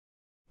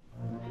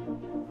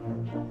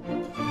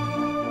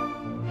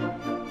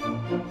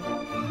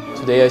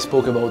Today I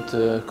spoke about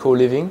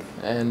co-living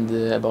and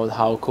about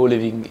how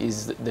co-living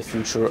is the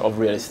future of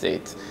real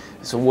estate.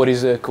 So what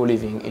is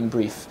co-living in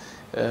brief?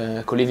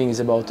 Co-living is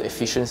about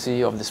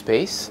efficiency of the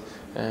space,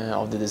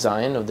 of the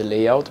design, of the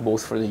layout,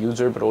 both for the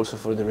user but also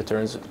for the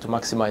returns, to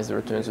maximize the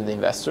returns of the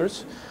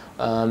investors.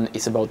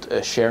 It's about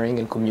sharing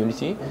and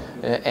community,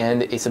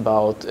 and it's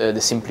about the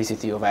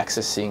simplicity of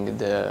accessing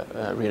the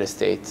real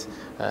estate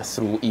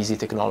through easy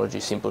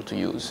technology, simple to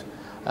use.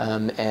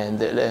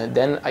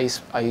 Then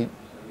I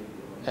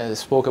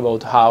spoke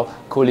about how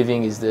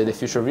co-living is the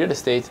future of real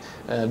estate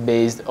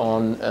based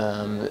on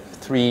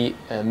three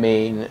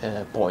main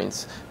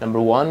points. Number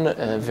one,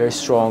 very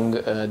strong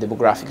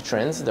demographic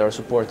trends that are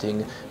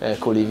supporting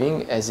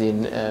co-living, as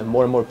in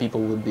more and more people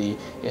will be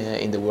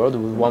in the world,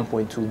 with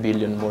 1.2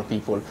 billion more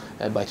people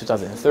by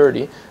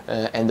 2030,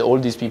 and all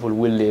these people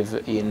will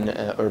live in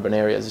urban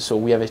areas. So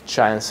we have a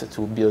chance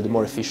to build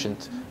more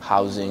efficient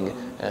housing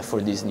for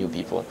these new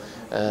people.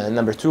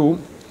 Number two,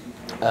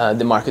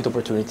 the market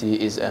opportunity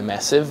is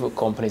massive.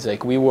 Companies like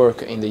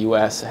WeWork in the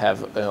US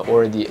have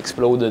already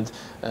exploded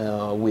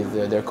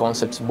with their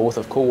concepts both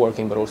of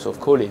co-working but also of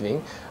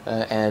co-living,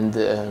 and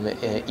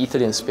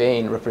Italy and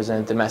Spain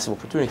represent a massive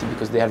opportunity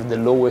because they have the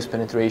lowest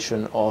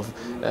penetration of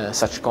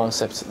such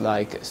concepts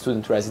like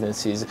student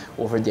residencies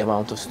over the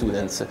amount of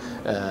students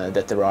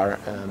that there are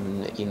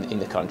in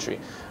the country.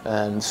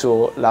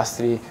 So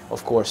lastly,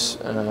 of course,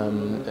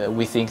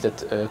 we think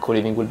that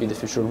co-living will be the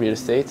future of real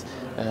estate,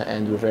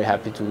 and we're very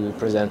happy to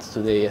present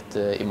today at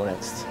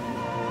inmonext.